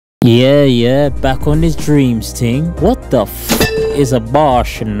Yeah, back on this Dreams thing. What the f is a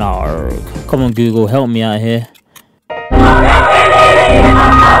Barsnarg? Come on, Google, help me out here.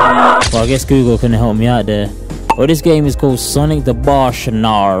 Well, I guess Google couldn't help me out there. Well, this game is called Sonic the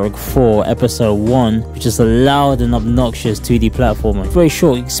Barsnarg 4 Episode 1, which is a loud and obnoxious 2D platformer. Very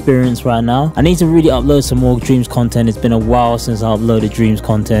short experience right now. I need to really upload some more Dreams content. It's been a while since I uploaded Dreams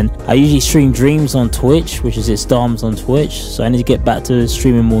content. I usually stream Dreams on Twitch, which is its Darmz on Twitch, so I need to get back to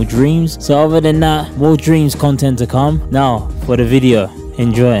streaming more Dreams. So other than that, more Dreams content to come. Now, for the video.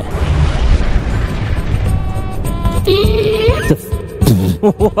 Enjoy.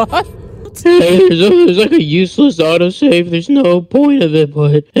 What? There's like a useless autosave. There's no point of it,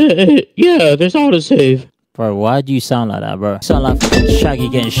 but yeah, there's autosave. Bro, why do you sound like that, bro? You sound like Shaggy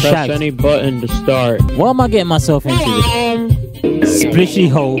getting shagged. Press any button to start. What am I getting myself into? This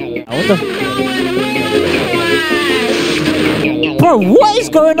splishy hole. What the? Bro, what is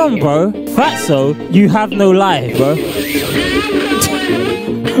going on, bro? Fatso, you have no life, bro. What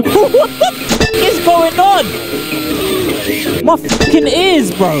the f is going on? My fucking ears,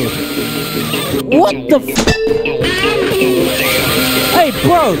 bro. What the f? Hey,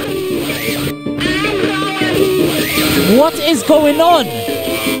 bro. What is going on?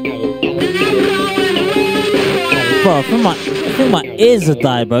 Bro, I think my ears are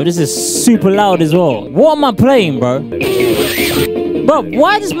dying, bro. This is super loud as well. What am I playing, bro? Bro,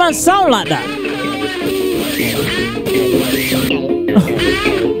 why does man sound like that?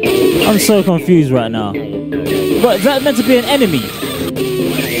 I'm so confused right now. Bro, is that meant to be an enemy?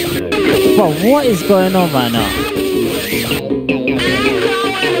 Bro, what is going on right now?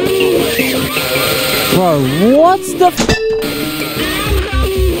 Bro, what's the f?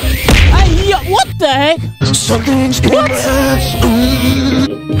 Hey, yo, what the heck? Something's what?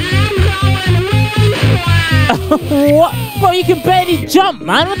 What? Bro, you can barely jump,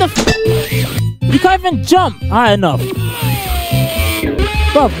 man. What the f? You can't even jump. Alright, enough.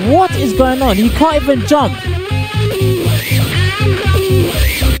 Bro, what is going on? You can't even jump.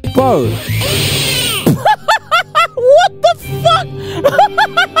 Bro. What the fuck?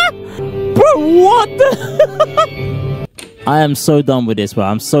 Bro, what the? I am so done with this, bro.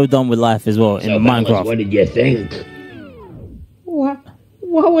 I'm so done with life as well in Minecraft. What did you think? What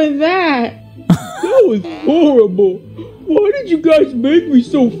was that? That was horrible. Why did you guys make me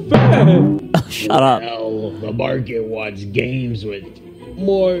so fat? Shut up. Well, the market wants games with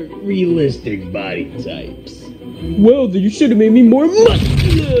more realistic body types. Well, then you should have made me more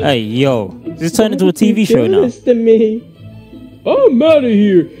muscular. Hey, yo. This turned into a TV show now. To me. I'm out of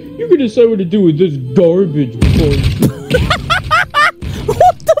here. You can decide what to do with this garbage.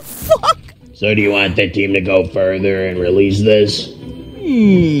 What the fuck? So do you want the team to go further and release this?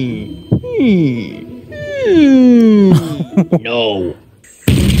 No.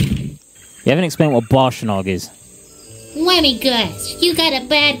 You haven't explained what Barsnarg is. Let me guess. You got a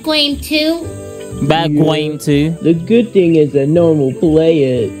bad game too? Bad game too? The good thing is that no one will play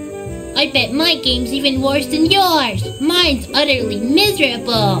it. I bet my game's even worse than yours. Mine's utterly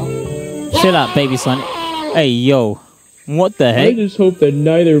miserable. Chill out, baby son. Hey, yo. What the heck? I just hope that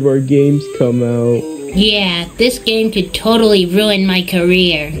neither of our games come out. Yeah, this game could totally ruin my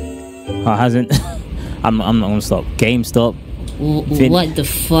career. Oh, hasn't? I'm not gonna stop. Game stop. What the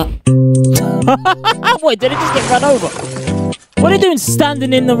fuck? Wait, did it just get run over? What are you doing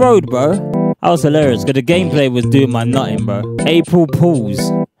standing in the road, bro? That was hilarious, because the gameplay was doing my nutting, bro. April Fools.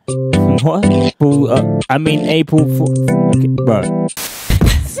 What? April Fool. Okay, bro.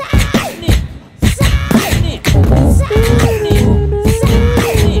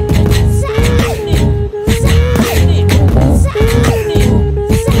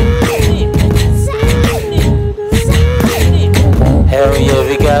 Hell yeah,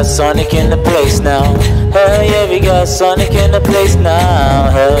 we got Sonic in the place now. Hell yeah, we got Sonic in the place now.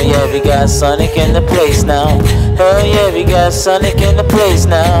 Hell yeah, we got Sonic in the place now. Hell yeah, we got Sonic in the place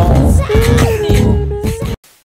now.